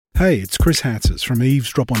Hey, it's Chris Hatzis from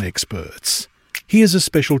Eavesdrop on Experts. Here's a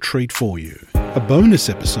special treat for you, a bonus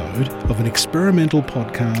episode of an experimental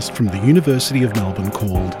podcast from the University of Melbourne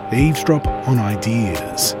called Eavesdrop on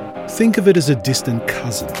Ideas. Think of it as a distant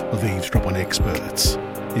cousin of Eavesdrop on Experts.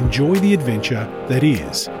 Enjoy the adventure that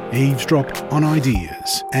is Eavesdrop on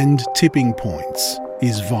Ideas and Tipping Points.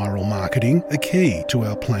 Is viral marketing a key to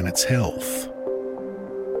our planet's health?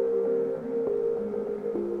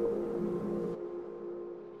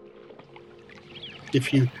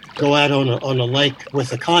 If you go out on a lake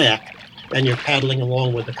with a kayak and you're paddling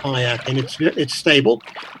along with the kayak, and it's stable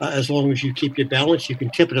as long as you keep your balance, you can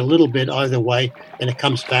tip it a little bit either way and it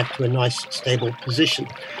comes back to a nice stable position.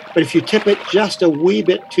 But if you tip it just a wee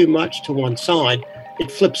bit too much to one side, it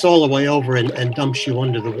flips all the way over and dumps you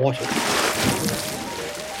under the water.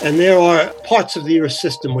 And there are parts of the Earth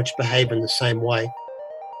system which behave in the same way.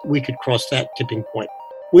 We could cross that tipping point.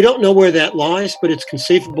 We don't know where that lies, but it's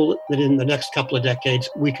conceivable that in the next couple of decades,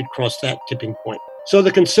 we could cross that tipping point. So the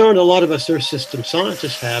concern a lot of us Earth system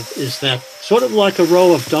scientists have is that, sort of like a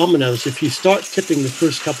row of dominoes, if you start tipping the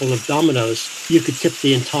first couple of dominoes, you could tip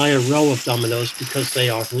the entire row of dominoes because they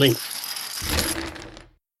are linked.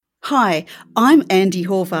 Hi, I'm Andy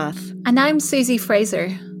Horvath. And I'm Susie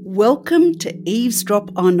Fraser. Welcome to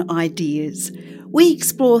Eavesdrop on Ideas. We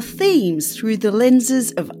explore themes through the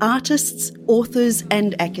lenses of artists, authors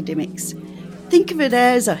and academics. Think of it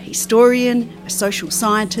as a historian, a social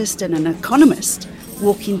scientist and an economist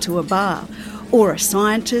walk into a bar, or a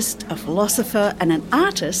scientist, a philosopher and an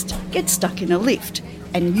artist get stuck in a lift,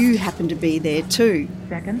 and you happen to be there too.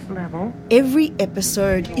 Second level. Every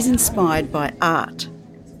episode is inspired by art.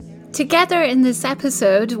 Together in this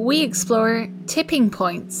episode, we explore tipping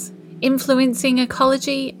points, influencing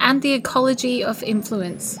ecology and the ecology of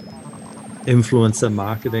influence. Influencer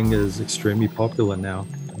marketing is extremely popular now.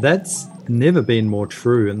 That's never been more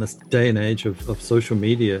true in this day and age of social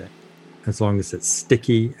media. As long as it's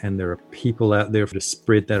sticky and there are people out there to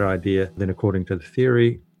spread that idea, then according to the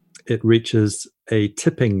theory, it reaches a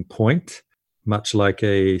tipping point, much like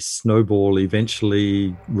a snowball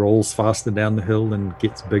eventually rolls faster down the hill and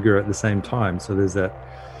gets bigger at the same time. So there's that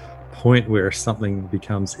point where something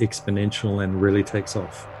becomes exponential and really takes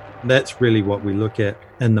off. That's really what we look at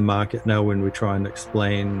in the market now when we try and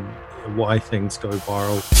explain why things go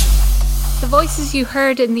viral. The voices you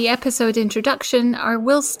heard in the episode introduction are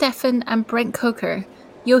Will Steffen and Brent Coker.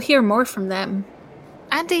 You'll hear more from them.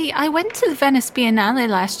 Andy, I went to the Venice Biennale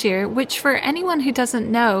last year, which for anyone who doesn't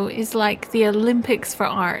know is like the Olympics for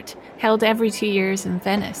art, held every 2 years in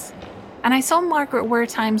Venice. And I saw Margaret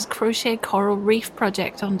Wertheim's crochet coral reef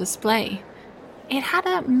project on display. It had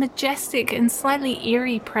a majestic and slightly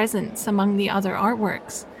eerie presence among the other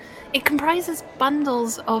artworks. It comprises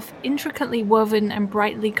bundles of intricately woven and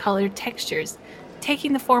brightly coloured textures,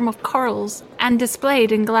 taking the form of corals and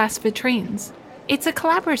displayed in glass vitrines. It's a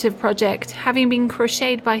collaborative project, having been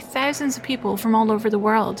crocheted by thousands of people from all over the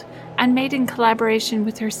world and made in collaboration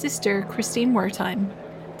with her sister, Christine Wertheim.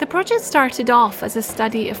 The project started off as a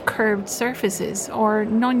study of curved surfaces, or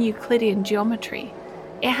non-Euclidean geometry.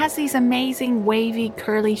 It has these amazing wavy,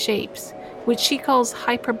 curly shapes, which she calls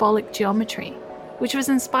hyperbolic geometry, which was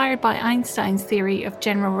inspired by Einstein's theory of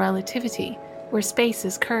general relativity, where space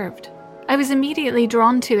is curved. I was immediately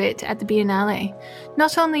drawn to it at the Biennale,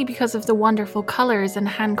 not only because of the wonderful colours and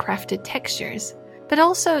handcrafted textures, but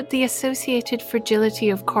also the associated fragility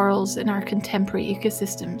of corals in our contemporary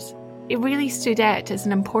ecosystems. It really stood out as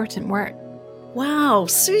an important work. Wow,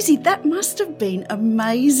 Susie, that must have been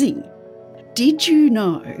amazing. Did you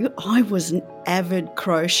know I was an avid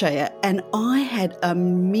crocheter and I had a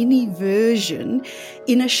mini version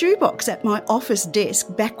in a shoebox at my office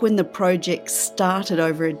desk back when the project started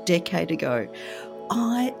over a decade ago?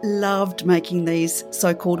 I loved making these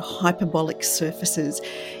so-called hyperbolic surfaces.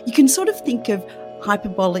 You can sort of think of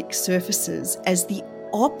hyperbolic surfaces as the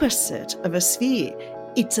opposite of a sphere.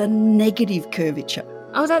 It's a negative curvature.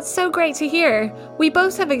 Oh, that's so great to hear. We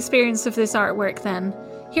both have experience of this artwork then.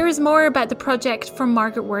 Here is more about the project from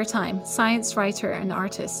Margaret Wertheim, science writer and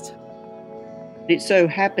artist. It so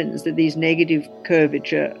happens that these negative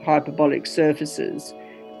curvature hyperbolic surfaces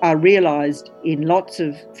are realised in lots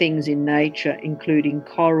of things in nature, including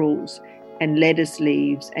corals and lettuce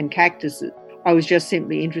leaves and cactuses. I was just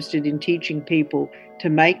simply interested in teaching people to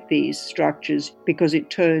make these structures because it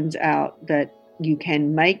turns out that you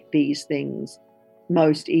can make these things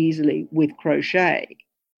most easily with crochet.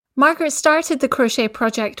 Margaret started the crochet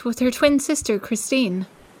project with her twin sister, Christine.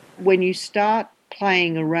 When you start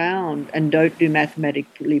playing around and don't do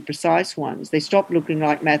mathematically precise ones, they stop looking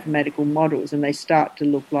like mathematical models and they start to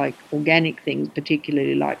look like organic things,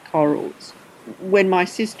 particularly like corals. When my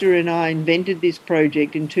sister and I invented this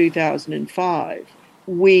project in 2005,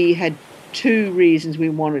 we had two reasons we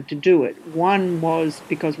wanted to do it. One was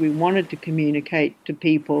because we wanted to communicate to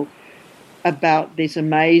people about this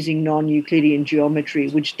amazing non-Euclidean geometry,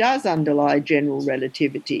 which does underlie general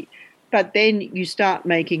relativity. But then you start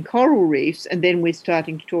making coral reefs, and then we're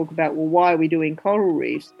starting to talk about, well, why are we doing coral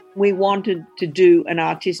reefs? We wanted to do an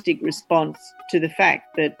artistic response to the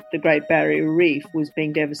fact that the Great Barrier Reef was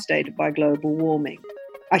being devastated by global warming.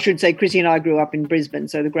 I should say Chrissy and I grew up in Brisbane,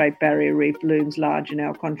 so the Great Barrier Reef looms large in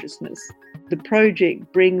our consciousness. The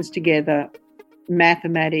project brings together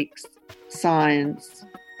mathematics, science,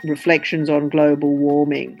 reflections on global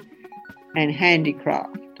warming, and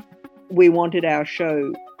handicraft. We wanted our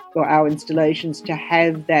show or our installations to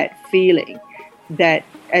have that feeling that,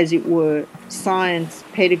 as it were, science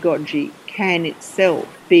pedagogy can itself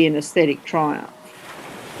be an aesthetic triumph.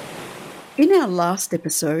 In our last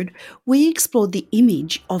episode, we explored the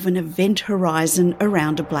image of an event horizon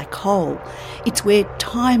around a black hole. It's where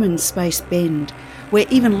time and space bend, where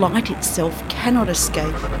even light itself cannot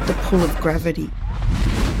escape the pull of gravity.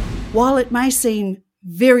 While it may seem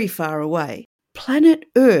very far away, planet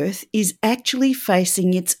Earth is actually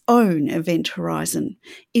facing its own event horizon,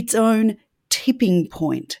 its own tipping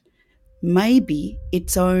point, maybe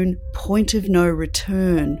its own point of no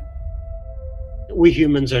return. We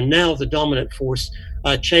humans are now the dominant force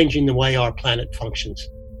changing the way our planet functions.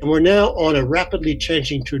 And we're now on a rapidly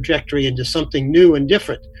changing trajectory into something new and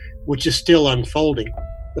different, which is still unfolding.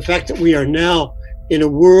 The fact that we are now in a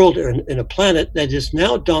world or in a planet that is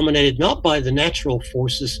now dominated not by the natural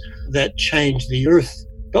forces that change the Earth,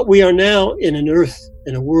 but we are now in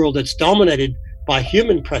a world that's dominated by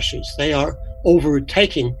human pressures. They are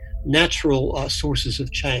overtaking natural sources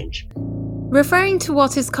of change. Referring to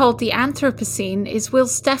what is called the Anthropocene is Will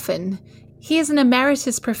Steffen. He is an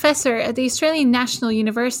emeritus professor at the Australian National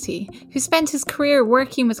University who spent his career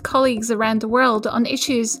working with colleagues around the world on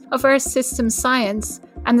issues of Earth system science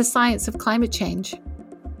and the science of climate change.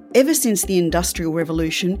 Ever since the Industrial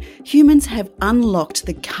Revolution, humans have unlocked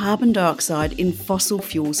the carbon dioxide in fossil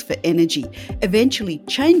fuels for energy, eventually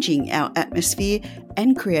changing our atmosphere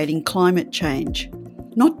and creating climate change.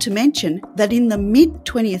 Not to mention that in the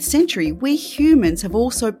mid-20th century, we humans have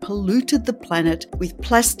also polluted the planet with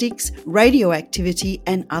plastics, radioactivity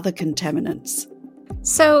and other contaminants.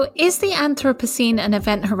 So, is the Anthropocene an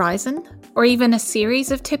event horizon, or even a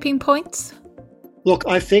series of tipping points? Look,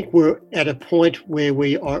 I think we're at a point where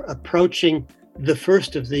we are approaching the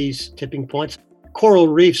first of these tipping points. Coral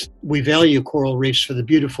reefs, we value coral reefs for the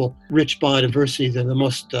beautiful, rich biodiversity. They're the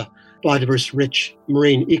most biodiverse, rich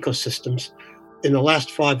marine ecosystems. In the last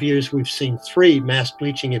 5 years, we've seen 3 mass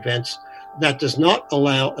bleaching events. That does not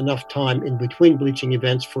allow enough time in between bleaching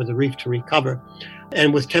events for the reef to recover.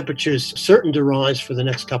 And with temperatures certain to rise for the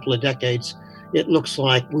next couple of decades, it looks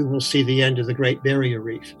like we will see the end of the Great Barrier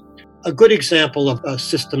Reef. A good example of a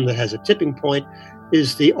system that has a tipping point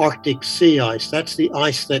is the Arctic sea ice. That's the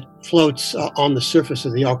ice that floats on the surface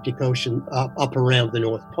of the Arctic Ocean up around the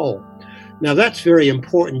North Pole. Now, that's very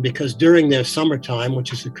important because during their summertime,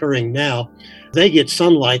 which is occurring now, they get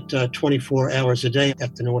sunlight 24 hours a day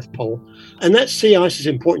at the North Pole. And that sea ice is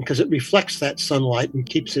important because it reflects that sunlight and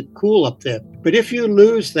keeps it cool up there. But if you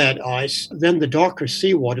lose that ice, then the darker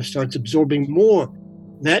seawater starts absorbing more.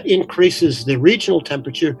 That increases the regional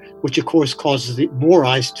temperature, which of course causes more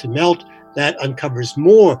ice to melt. That uncovers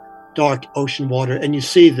more dark ocean water, and you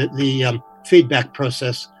see the feedback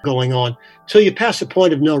process going on till you pass a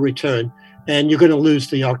point of no return, and you're going to lose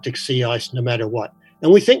the Arctic sea ice no matter what.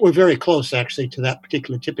 And we think we're very close, actually, to that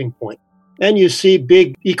particular tipping point. And you see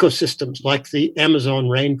big ecosystems like the Amazon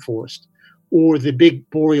rainforest or the big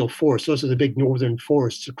boreal forests. Those are the big northern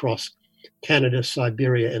forests across Canada,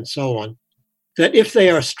 Siberia, and so on. That if they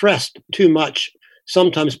are stressed too much,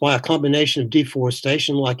 sometimes by a combination of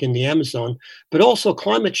deforestation like in the Amazon, but also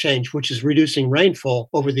climate change, which is reducing rainfall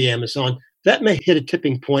over the Amazon, that may hit a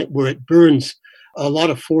tipping point where it burns a lot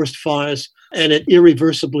of forest fires and it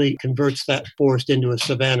irreversibly converts that forest into a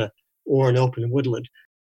savanna or an open woodland.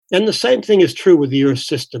 And the same thing is true with the Earth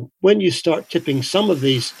system. When you start tipping some of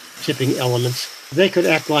these tipping elements, they could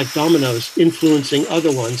act like dominoes, influencing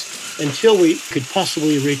other ones until we could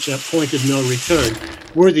possibly reach a point of no return,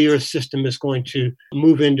 where the Earth system is going to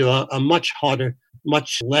move into a much hotter,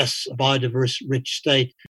 much less biodiverse, rich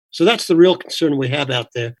state. So that's the real concern we have out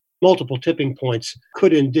there. Multiple tipping points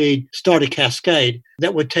could indeed start a cascade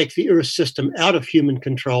that would take the Earth system out of human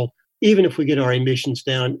control. Even if we get our emissions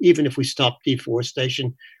down, even if we stop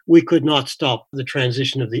deforestation, we could not stop the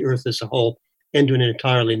transition of the Earth as a whole into an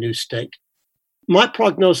entirely new state. My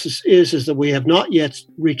prognosis is that we have not yet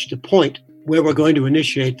reached a point where we're going to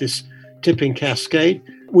initiate this tipping cascade.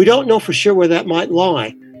 We don't know for sure where that might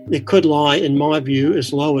lie. It could lie, in my view,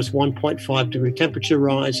 as low as 1.5 degree temperature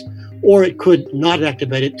rise, or it could not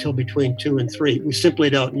activate it till between 2 and 3. We simply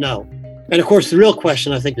don't know. And of course, the real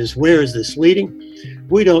question, I think, is where is this leading?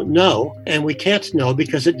 We don't know, and we can't know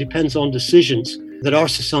because it depends on decisions that our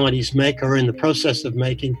societies make, or are in the process of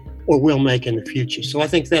making, or will make in the future. So I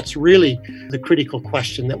think that's really the critical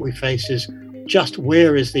question that we face, is just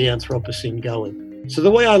where is the Anthropocene going? So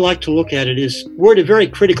the way I like to look at it is we're at a very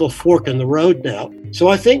critical fork in the road now. So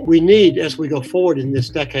I think we need, as we go forward in this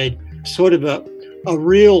decade, sort of a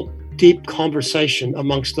real deep conversation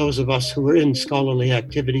amongst those of us who are in scholarly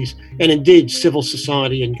activities, and indeed civil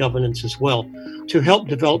society and governance as well, to help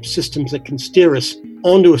develop systems that can steer us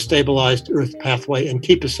onto a stabilized Earth pathway and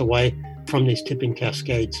keep us away from these tipping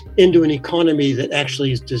cascades into an economy that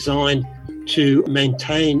actually is designed to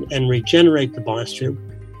maintain and regenerate the biosphere.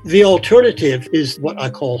 The alternative is what I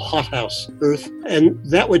call hothouse Earth, and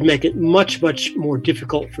that would make it much, much more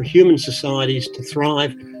difficult for human societies to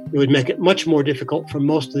thrive. It would make it much more difficult for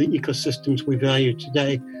most of the ecosystems we value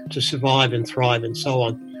today to survive and thrive and so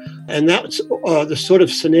on. And that's the sort of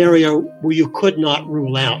scenario where you could not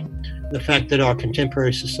rule out the fact that our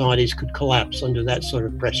contemporary societies could collapse under that sort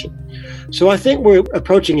of pressure. So I think we're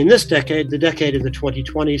approaching in this decade, the decade of the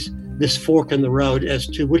 2020s, this fork in the road as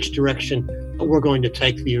to which direction we're going to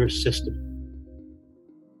take the Earth system.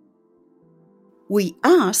 We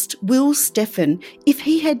asked Will Steffen if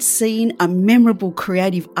he had seen a memorable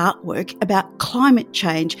creative artwork about climate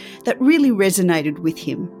change that really resonated with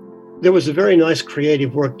him. There was a very nice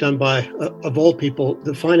creative work done by, of all people,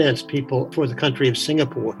 the finance people for the country of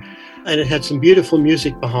Singapore. And it had some beautiful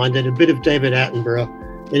music behind it, a bit of David Attenborough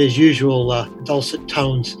in his usual dulcet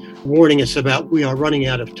tones, warning us about we are running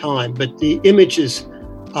out of time. But the images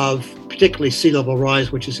of particularly sea level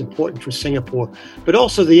rise, which is important for Singapore, but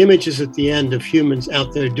also the images at the end of humans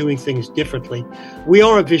out there doing things differently. We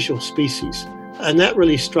are a visual species. And that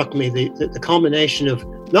really struck me, the combination of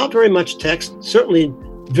not very much text, certainly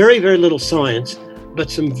very, very little science, but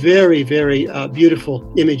some very, very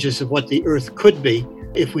beautiful images of what the Earth could be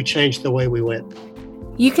if we changed the way we went.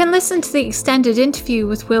 You can listen to the extended interview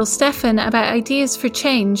with Will Steffen about ideas for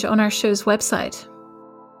change on our show's website.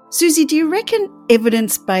 Susie, do you reckon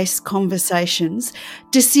evidence-based conversations,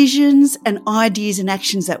 decisions and ideas and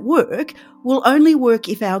actions at work will only work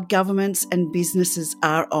if our governments and businesses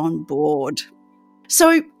are on board?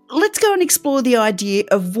 So let's go and explore the idea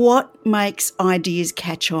of what makes ideas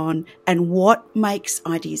catch on and what makes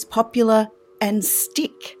ideas popular and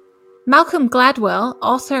stick. Malcolm Gladwell,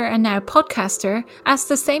 author and now podcaster, asked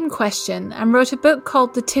the same question and wrote a book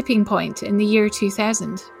called The Tipping Point in the year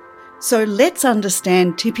 2000. So let's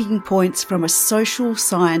understand tipping points from a social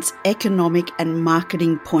science, economic and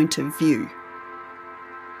marketing point of view.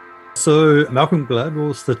 So Malcolm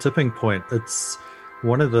Gladwell's The Tipping Point, it's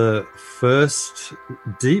one of the first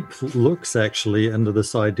deep looks actually into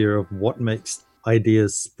this idea of what makes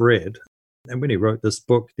ideas spread. And when he wrote this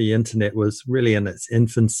book, the internet was really in its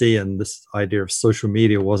infancy, and this idea of social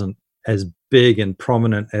media wasn't as big and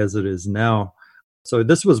prominent as it is now. So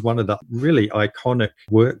this was one of the really iconic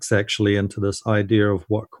works actually into this idea of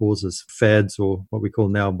what causes fads, or what we call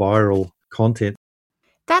now viral content.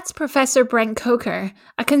 That's Professor Brent Coker,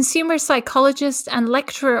 a consumer psychologist and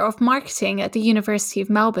lecturer of marketing at the University of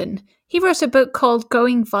Melbourne. He wrote a book called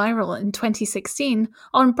Going Viral in 2016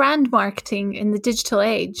 on brand marketing in the digital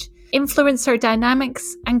age, influencer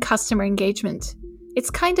dynamics and customer engagement.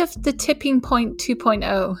 It's kind of the tipping point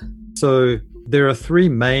 2.0. So there are three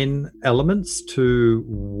main elements to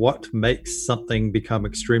what makes something become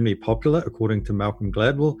extremely popular, according to Malcolm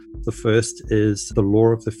Gladwell. The first is the law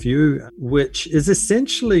of the few, which is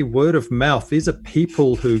essentially word of mouth. These are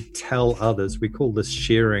people who tell others. We call this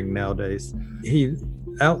sharing nowadays. He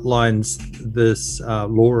outlines this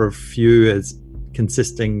law of few as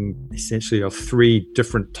consisting essentially of three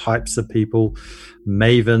different types of people.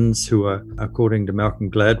 Mavens, who are, according to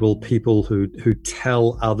Malcolm Gladwell, people who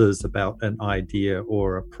tell others about an idea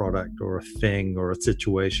or a product or a thing or a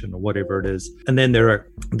situation or whatever it is. And then there are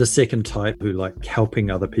the second type who like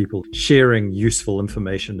helping other people. Sharing useful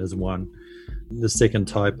information is one. The second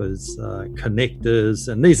type is connectors,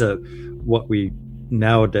 and these are what we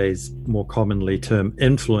nowadays more commonly term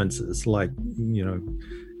influencers, like,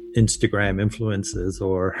 Instagram influencers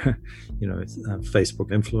or,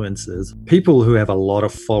 Facebook influencers, people who have a lot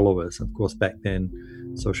of followers. Of course, back then,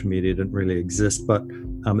 social media didn't really exist, but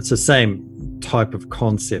it's the same type of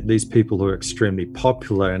concept. These people who are extremely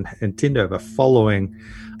popular and tend to have a following,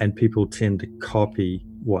 and people tend to copy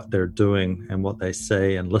what they're doing and what they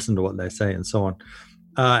say and listen to what they say and so on.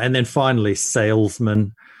 And then finally,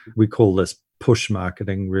 salesman. We call this push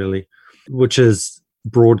marketing, really, which is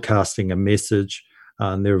broadcasting a message.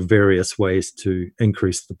 And there are various ways to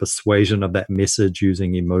increase the persuasion of that message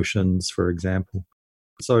using emotions, for example.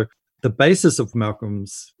 So the basis of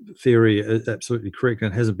Malcolm's theory is absolutely correct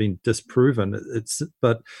and hasn't been disproven.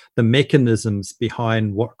 But the mechanisms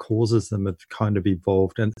behind what causes them have kind of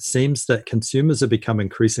evolved. And it seems that consumers have become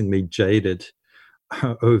increasingly jaded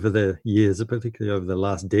over the years, particularly over the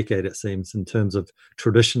last decade, it seems, in terms of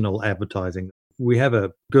traditional advertising. We have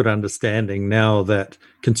a good understanding now that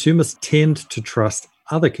consumers tend to trust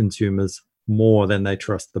other consumers more than they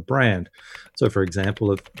trust the brand. So, for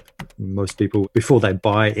example, if most people, before they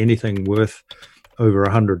buy anything worth over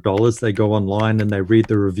 $100, they go online and they read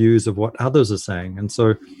the reviews of what others are saying. And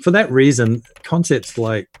so for that reason, concepts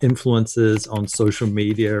like influencers on social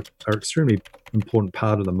media are extremely important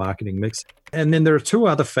part of the marketing mix. And then there are two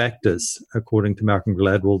other factors, according to Malcolm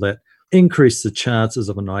Gladwell, that increase the chances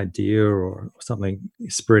of an idea or something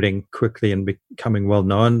spreading quickly and becoming well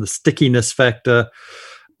known. The stickiness factor,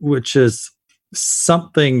 which is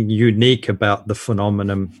something unique about the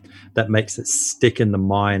phenomenon that makes it stick in the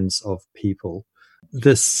minds of people.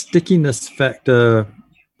 The stickiness factor,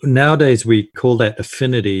 nowadays we call that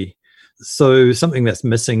affinity. So something that's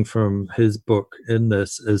missing from his book in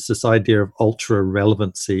this is this idea of ultra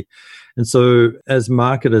relevancy. And so as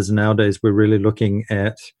marketers nowadays, we're really looking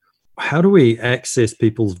at how do we access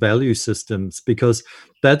people's value systems? Because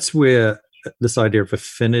that's where this idea of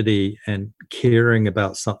affinity and caring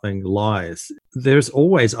about something lies. There's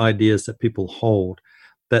always ideas that people hold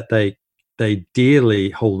that they dearly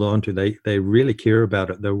hold on to. They really care about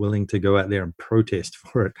it. They're willing to go out there and protest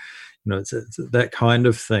for it. It's that kind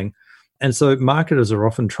of thing. And so marketers are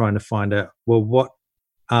often trying to find out, well, what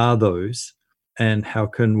are those and how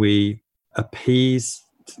can we appease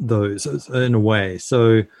those in a way?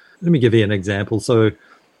 So let me give you an example. So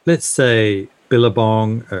let's say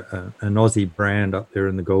Billabong, an Aussie brand up there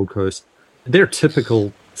in the Gold Coast, their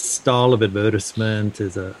typical style of advertisement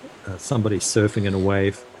is somebody surfing in a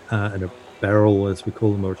wave in a barrel, as we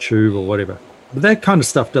call them, or a tube or whatever. But that kind of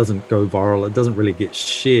stuff doesn't go viral. It doesn't really get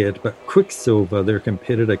shared. But Quicksilver, their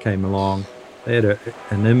competitor, came along. They had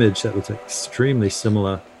an image that was extremely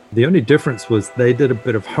similar. The only difference was they did a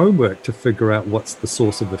bit of homework to figure out what's the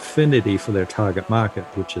source of affinity for their target market,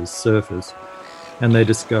 which is surfers. And they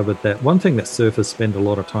discovered that one thing that surfers spend a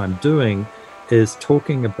lot of time doing is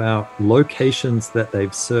talking about locations that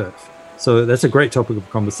they've surfed. So that's a great topic of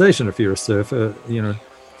conversation if you're a surfer.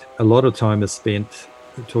 A lot of time is spent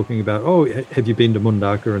talking about, oh, have you been to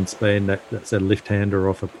Mundaka in Spain? That's a left-hander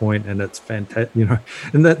off a point, and it's fantastic,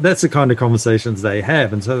 and that's the kind of conversations they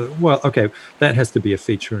have. And so, well, okay, that has to be a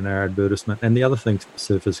feature in our advertisement. And the other thing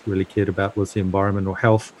surfers really cared about was the environmental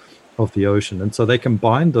health of the ocean. And so they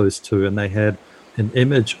combined those two, and they had an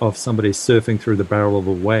image of somebody surfing through the barrel of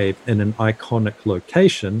a wave in an iconic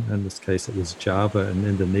location. In this case, it was Java in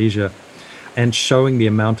Indonesia, and showing the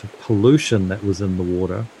amount of pollution that was in the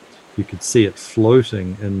water. You could see it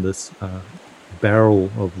floating in this barrel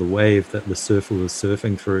of the wave that the surfer was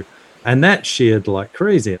surfing through. And that shared like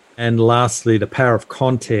crazy. And lastly, the power of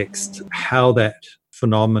context, how that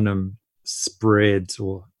phenomenon spreads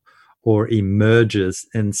or emerges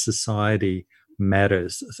in society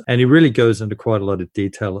matters. And he really goes into quite a lot of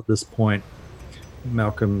detail at this point.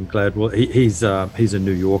 Malcolm Gladwell, he's a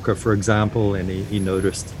New Yorker, for example, and he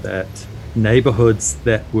noticed that neighborhoods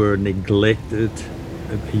that were neglected,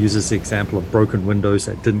 he uses the example of broken windows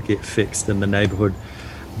that didn't get fixed in the neighborhood,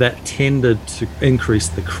 that tended to increase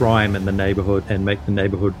the crime in the neighborhood and make the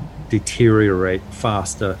neighborhood deteriorate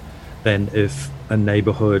faster than if a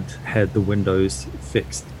neighborhood had the windows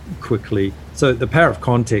fixed quickly. So the power of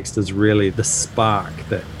context is really the spark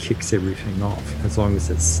that kicks everything off. As long as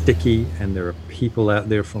it's sticky and there are people out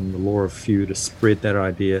there from the law of few to spread that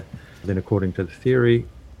idea, then according to the theory,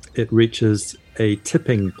 it reaches a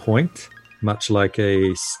tipping point, much like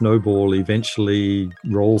a snowball eventually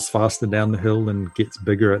rolls faster down the hill and gets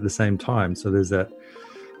bigger at the same time. So there's that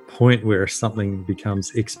point where something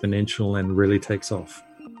becomes exponential and really takes off.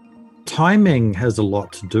 Timing has a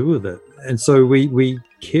lot to do with it. And so we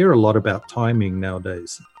care a lot about timing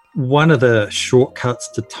nowadays. One of the shortcuts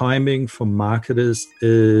to timing for marketers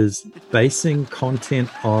is basing content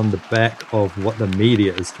on the back of what the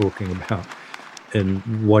media is talking about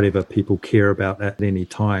and whatever people care about at any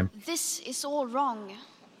time. This is all wrong.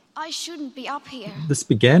 I shouldn't be up here. This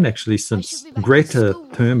began actually since Greta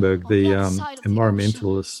Thunberg, the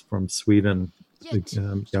environmentalist from Sweden,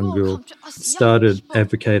 the young girl, started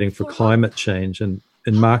advocating for climate change. And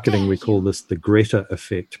in marketing, we call this the Greta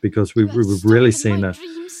effect, because we've really seen a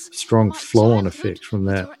strong flow-on effect from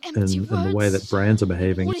that in the way that brands are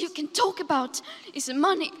behaving. All you can talk about is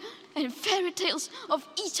money and fairy tales of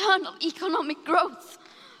eternal economic growth.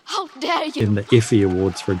 How dare you? In the Effie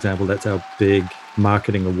Awards, for example, that's our big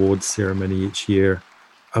marketing awards ceremony each year.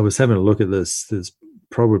 I was having a look at this. There's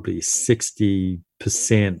probably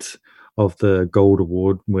 60% of the Gold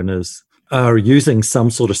Award winners are using some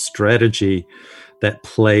sort of strategy that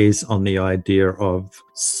plays on the idea of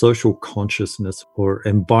social consciousnness or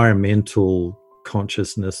environmental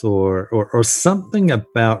consciousness or something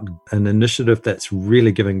about an initiative that's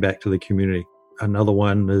really giving back to the community. Another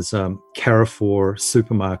one is Carrefour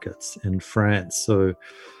supermarkets in France. So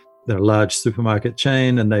they're a large supermarket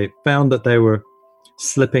chain, and they found that they were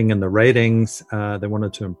slipping in the ratings. They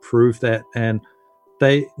wanted to improve that, and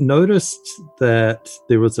they noticed that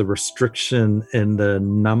there was a restriction in the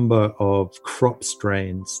number of crop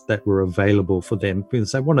strains that were available for them,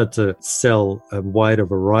 because they wanted to sell a wider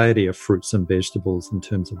variety of fruits and vegetables in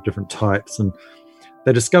terms of different types. And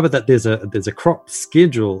they discovered that there's a crop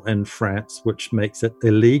schedule in France which makes it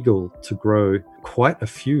illegal to grow quite a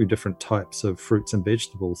few different types of fruits and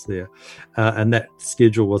vegetables there. And that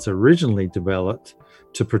schedule was originally developed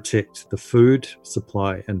to protect the food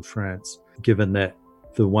supply in France, given that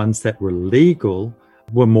the ones that were legal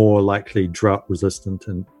were more likely drought resistant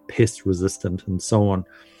and pest resistant and so on.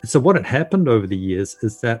 So what had happened over the years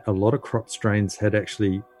is that a lot of crop strains had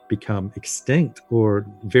actually become extinct or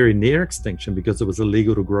very near extinction because it was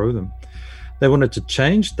illegal to grow them. They wanted to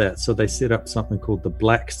change that, so they set up something called the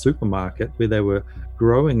Black Supermarket, where they were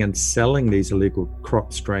growing and selling these illegal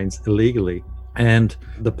crop strains illegally. And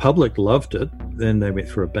the public loved it. Then they went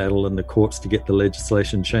through a battle in the courts to get the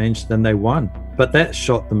legislation changed, then they won. But that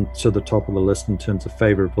shot them to the top of the list in terms of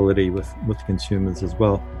favorability with consumers as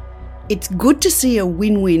well. It's good to see a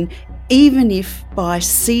win-win, even if by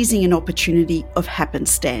seizing an opportunity of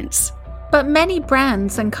happenstance. But many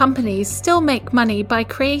brands and companies still make money by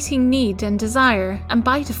creating need and desire, and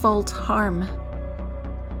by default harm.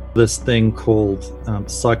 This thing called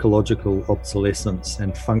psychological obsolescence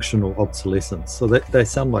and functional obsolescence. So they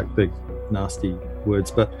sound like big, nasty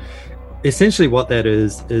words, but essentially what that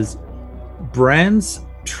is brands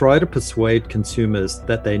try to persuade consumers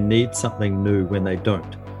that they need something new when they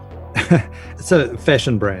don't. So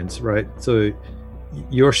fashion brands, right? So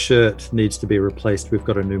your shirt needs to be replaced, we've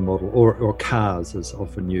got a new model, or cars is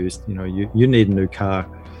often used. You know, you need a new car,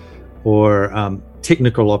 or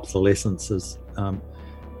technical obsolescence is,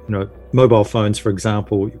 mobile phones, for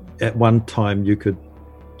example. At one time you could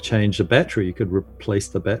change the battery, you could replace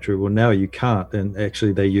the battery. Well, now you can't, and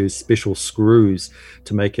actually they use special screws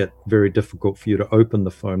to make it very difficult for you to open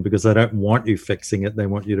the phone, because they don't want you fixing it, they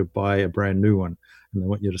want you to buy a brand new one and they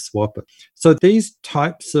want you to swap it. So these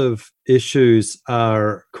types of issues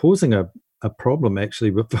are causing a problem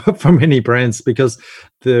actually for many brands, because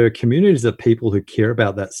the communities of people who care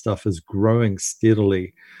about that stuff is growing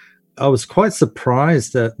steadily. I was quite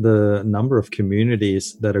surprised at the number of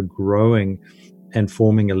communities that are growing and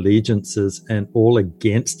forming allegiances and all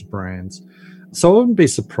against brands. So I wouldn't be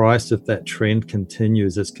surprised if that trend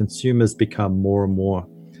continues as consumers become more and more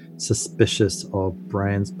suspicious of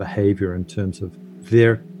brands' behavior in terms of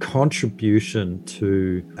their contribution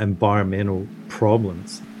to environmental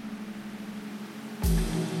problems.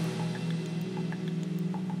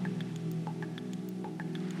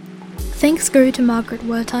 Thanks go to Margaret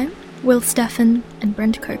Wertheim, Will Steffen, and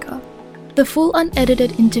Brent Coker. The full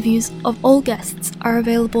unedited interviews of all guests are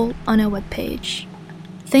available on our webpage.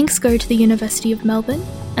 Thanks go to the University of Melbourne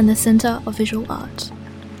and the Centre of Visual Art.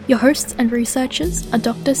 Your hosts and researchers are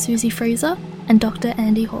Dr. Susie Fraser and Dr.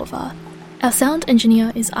 Andy Horvath. Our sound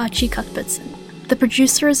engineer is Archie Cuthbertson. The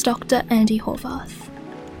producer is Dr. Andy Horvath.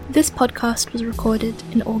 This podcast was recorded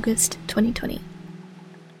in August 2020.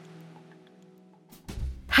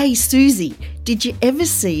 Hey Susie, did you ever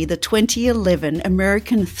see the 2011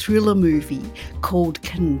 American thriller movie called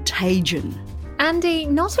Contagion? Andy,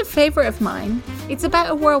 not a favourite of mine. It's about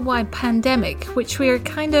a worldwide pandemic, which we are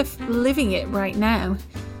kind of living it right now.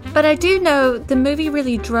 But I do know the movie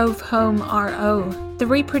really drove home RO, the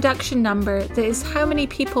reproduction number that is how many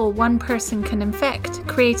people one person can infect,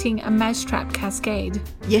 creating a mousetrap cascade.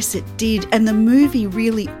 Yes, it did. And the movie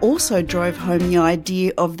really also drove home the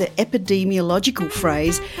idea of the epidemiological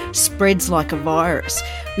phrase, spreads like a virus,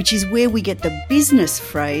 which is where we get the business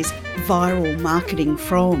phrase, viral marketing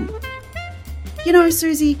from. You know,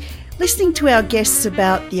 Susie, listening to our guests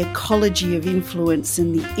about the ecology of influence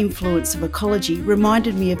and the influence of ecology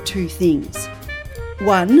reminded me of two things.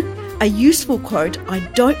 One, a useful quote, I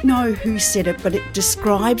don't know who said it, but it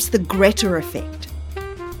describes the Greta effect.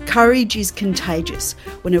 Courage is contagious.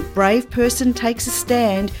 When a brave person takes a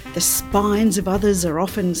stand, the spines of others are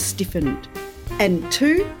often stiffened. And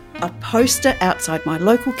 2, a poster outside my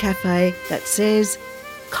local cafe that says,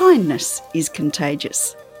 kindness is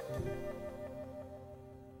contagious.